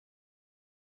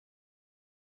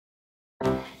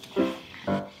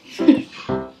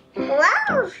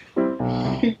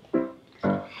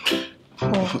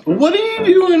What are you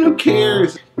doing? Who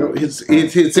cares? No, it's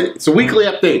a weekly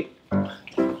update.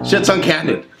 Shit's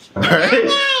uncandid. All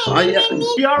right?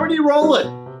 We already roll it.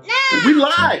 We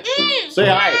live. Say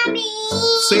hi.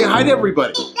 Say hi to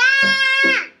everybody.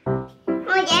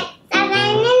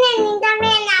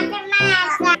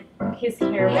 His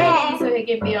hair ready so he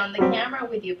can be on the camera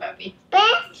with you, puppy.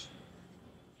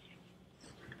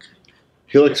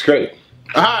 He looks great.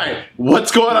 Hi,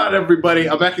 what's going on, everybody?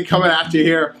 Emeka coming at you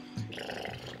here.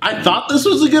 I thought this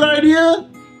was a good idea,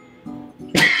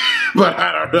 but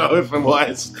I don't know if it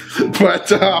was. But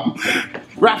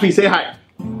Rafi, say hi.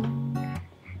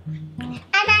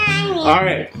 All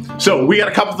right, so we got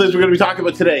a couple things we're going to be talking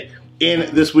about today in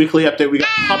this weekly update. We got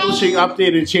publishing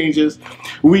updated changes.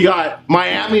 We got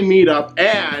Miami meetup,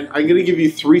 and I'm going to give you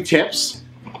 3 tips.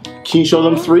 Can you show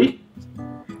them 3?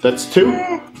 That's 2.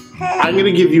 I'm going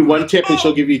to give you 1 tip, and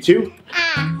she'll give you 2.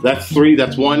 That's 3.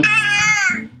 That's 1.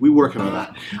 We're working on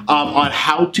that. On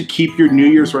how to keep your New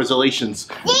Year's resolutions.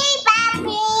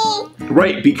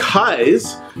 Right,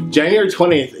 because January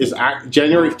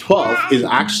 12th is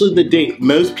actually the date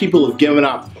most people have given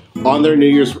up on their New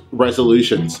Year's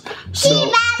resolutions.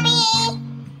 So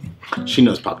she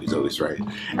knows Poppy's always right.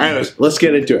 Anyways, let's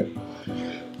get into it.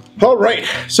 All right,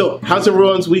 so how's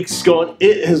everyone's weeks going?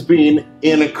 It has been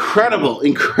an incredible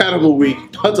week.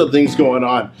 Tons of things going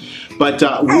on. But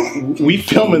we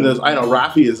filming this, I know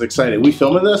Rafi is excited. We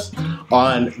filming this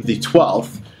on the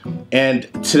 12th. And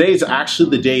today is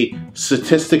actually the day,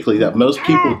 statistically, that most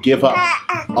people give up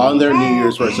on their New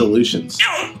Year's resolutions.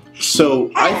 So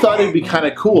I thought it'd be kind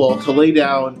of cool to lay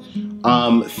down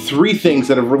 3 things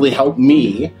that have really helped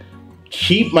me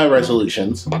keep my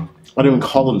resolutions. I don't even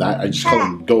call them that, I just call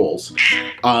them goals,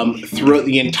 throughout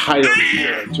the entire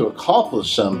year to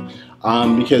accomplish them,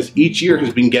 because each year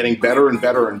has been getting better and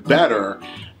better and better,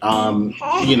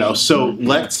 you know, so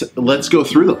let's go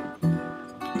through them.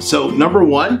 So number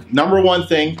one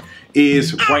thing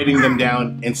is writing them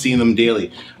down and seeing them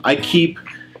daily. I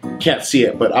can't see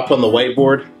it, but up on the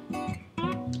whiteboard,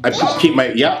 I keep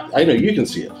my, yeah, I know you can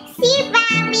see it. See,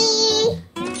 Mommy.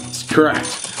 That's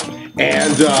correct.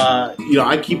 And, you know,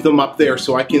 I keep them up there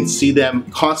so I can see them,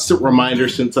 constant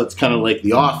reminders, since that's kind of like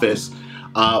the office.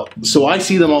 So I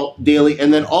see them all daily.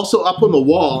 And then also up on the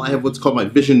wall, I have what's called my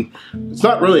vision. It's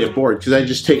not really a board, because I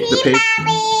just take the paper.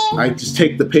 I just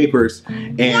take the papers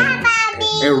and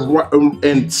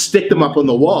stick them up on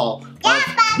the wall of,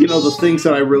 you know, the things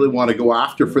that I really want to go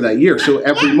after for that year. So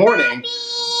every morning,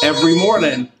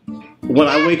 when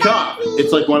I wake up,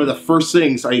 it's like one of the first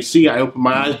things I see. I open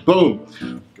my eyes, boom,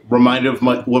 reminded of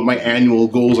what my annual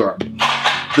goals are.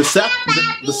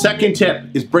 The second tip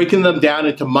is breaking them down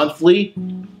into monthly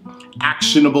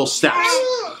actionable steps.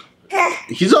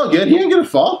 He's all good. He ain't gonna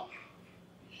fall.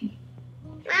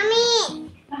 Mommy.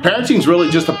 Parenting's really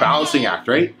just a balancing act,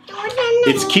 right?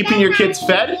 It's keeping your kids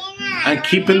fed and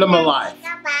keeping them alive.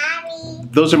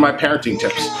 Those are my parenting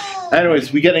tips.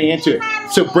 Anyways, we're getting into it.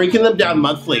 So breaking them down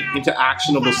monthly into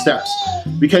actionable steps,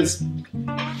 because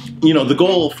you know the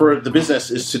goal for the business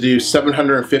is to do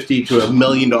 $750,000 to $1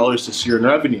 million this year in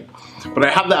revenue. But I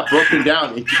have that broken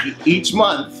down into each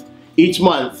month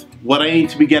what I need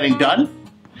to be getting done,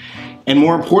 and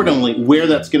more importantly, where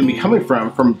that's going to be coming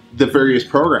from the various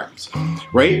programs,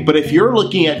 right? But if you're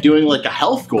looking at doing like a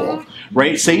health goal,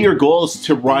 right? Say your goal is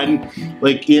to run,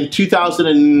 like in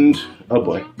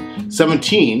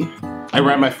 2017, I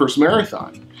ran my first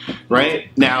marathon, right?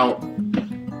 Now,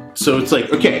 so it's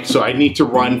like, okay, so I need to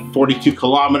run 42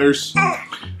 kilometers.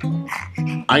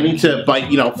 I need to,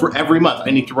 you know, for every month,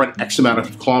 I need to run X amount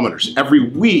of kilometers. Every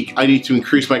week, I need to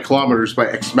increase my kilometers by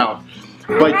X amount.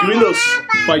 By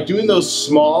doing those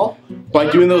small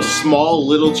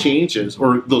little changes,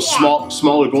 or those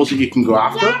smaller goals that you can go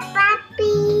after.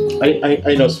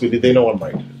 I know, sweetie, they know I'm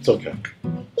right. It's okay.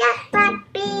 Yes,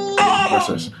 Papi. What's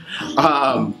this?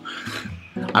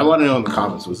 I want to know in the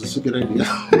comments, was this a good idea?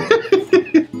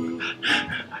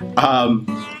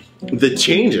 The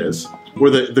changes, or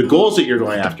the goals that you're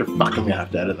going after, fuck, I'm gonna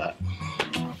have to edit that.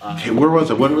 Okay, where was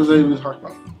it? What was I even talking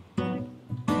about?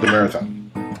 The marathon.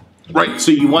 Right,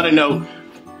 so you want to know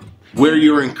where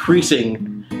you're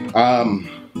increasing. I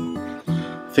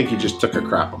think you just took a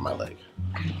crap on my leg.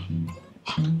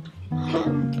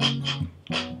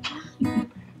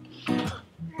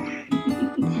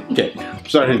 Okay, I'm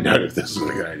starting to doubt if this is a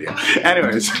good idea.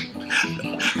 Anyways,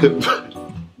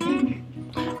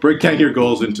 break down your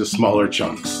goals into smaller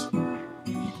chunks.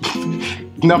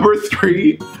 Number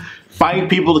 3, find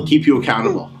people to keep you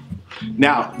accountable.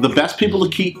 Now, the best people to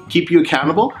keep you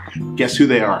accountable, guess who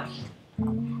they are?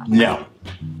 No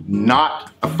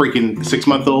not a freaking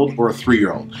 6-month-old or a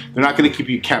 3-year-old. They're not gonna keep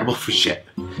you accountable for shit.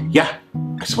 Yeah,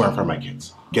 I swear in front of my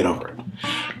kids. Get over it.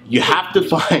 You have to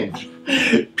find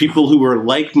people who are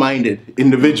like-minded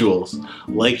individuals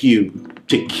like you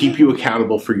to keep you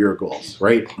accountable for your goals,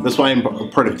 right? That's why I'm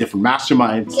part of different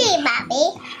masterminds. See,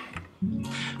 Bobby.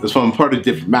 That's why I'm part of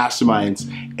different masterminds,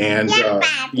 and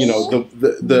you know,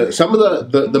 some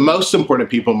of the most important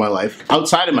people in my life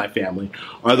outside of my family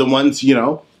are the ones, you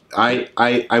know, I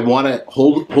want to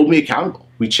hold me accountable.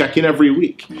 We check in every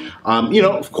week. You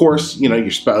know, of course, you know,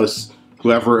 your spouse,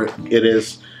 whoever it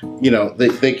is, you know,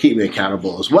 they keep me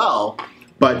accountable as well.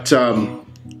 But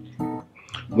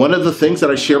one of the things that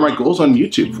I share my goals on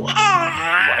YouTube for,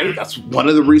 right? That's one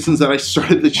of the reasons that I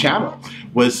started the channel,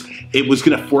 was it was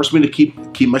going to force me to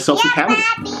keep myself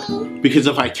accountable. Because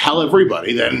if I tell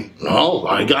everybody, then, oh,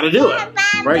 I got to do it,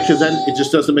 right? Because then it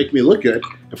just doesn't make me look good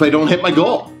if I don't hit my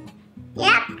goal.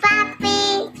 Yeah, Bobby.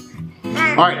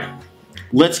 All right,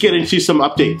 let's get into some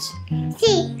updates.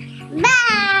 See,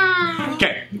 bye.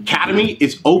 Okay, Academy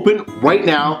is open right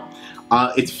now.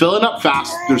 It's filling up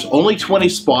fast. There's only 20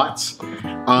 spots,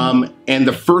 and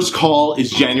the first call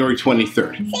is January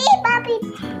 23rd. See, Bobby.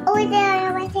 Over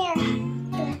there, right there.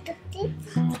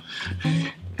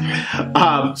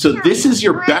 So this is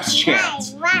your best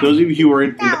chance. Those of you who are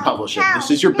into publishing, this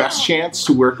is your best chance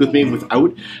to work with me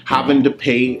without having to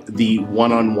pay the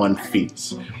one-on-one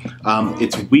fees.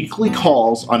 It's weekly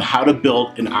calls on how to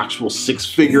build an actual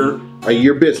 6-figure a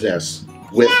year business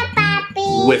with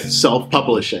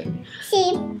self-publishing.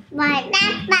 See, but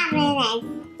that's Bobby.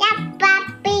 Yeah,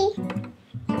 Bobby.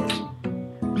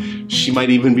 She might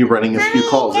even be running a few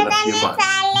calls in a few months.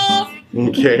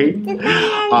 Okay.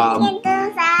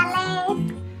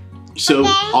 So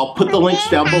I'll put the links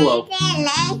down below,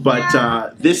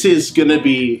 but this is going to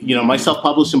be, you know, my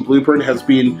self-publishing blueprint has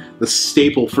been the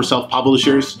staple for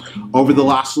self-publishers over the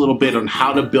last little bit on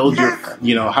how to build your,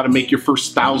 you know, how to make your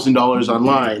first $1,000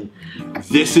 online.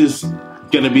 This is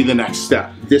going to be the next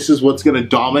step. This is what's going to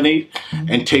dominate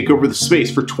and take over the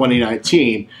space for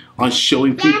 2019 on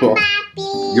showing people,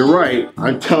 you're right,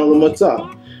 I'm telling them what's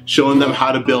up, showing them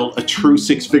how to build a true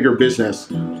 6-figure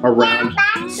business around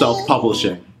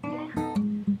self-publishing.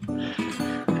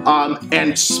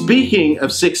 And speaking of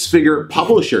 6-figure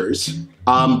publishers,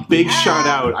 big shout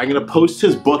out, I'm gonna post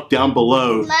his book down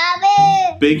below.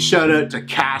 Big shout out to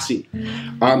Cassie.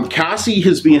 Cassie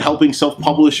has been helping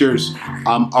self-publishers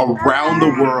around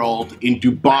the world, in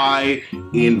Dubai,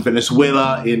 in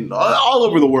Venezuela, in all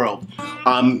over the world.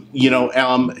 You know,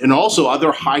 and also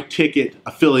other high-ticket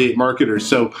affiliate marketers.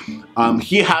 So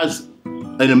he has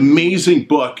an amazing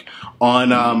book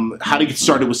on how to get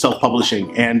started with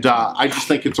self-publishing, and I just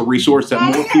think it's a resource that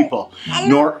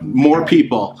more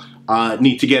people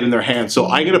need to get in their hands. So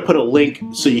I'm gonna put a link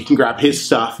so you can grab his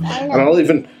stuff, and I'll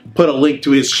even put a link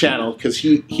to his channel because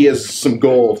he has some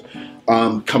gold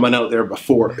coming out there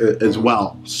before as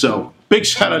well. So big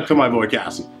shout out to my boy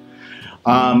Cassie.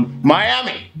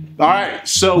 Miami. All right,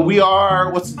 so we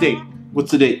are. What's the date?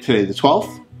 What's the date today? The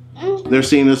 12th. They're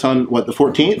seeing this on what, the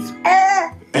 14th?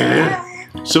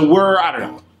 So we're, I don't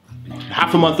know,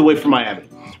 half a month away from Miami.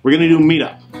 We're gonna do a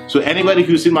meetup. So anybody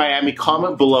who's in Miami,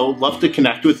 comment below. Love to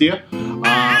connect with you.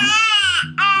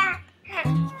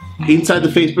 Inside the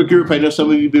Facebook group, I know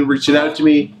some of you have been reaching out to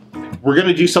me. We're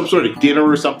gonna do some sort of dinner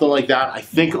or something like that. I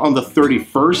think on the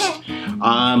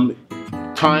 31st.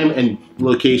 Time and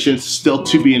location still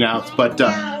to be announced, but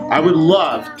I would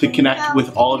love to connect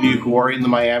with all of you who are in the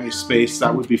Miami space.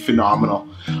 That would be phenomenal.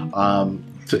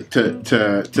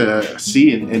 To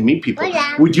see and meet people.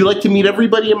 Would you like to meet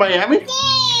everybody in Miami?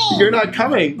 You're not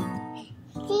coming.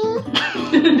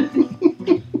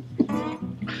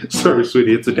 Sorry,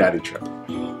 sweetie, it's a daddy trip.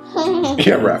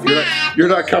 Yeah, Raph, you're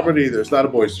not coming either. It's not a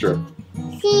boys trip.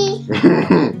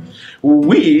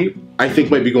 We, I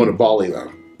think, might be going to Bali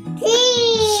though.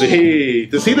 See,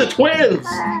 to see the twins.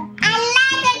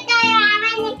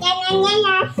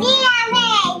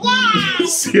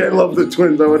 See, I love the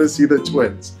twins. I want to see the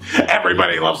twins.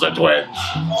 Everybody loves the twins.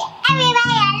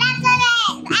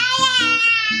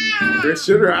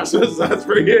 Christian Rasmus, that's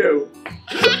for you.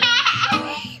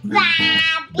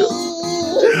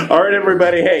 All right,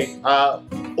 everybody. Hey,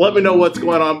 let me know what's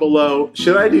going on below.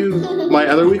 Should I do my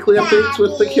other weekly updates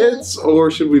with the kids,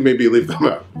 or should we maybe leave them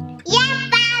out? Yeah,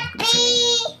 Bobby.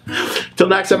 Till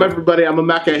next time, everybody. I'm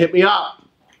Emeka. Hit me up.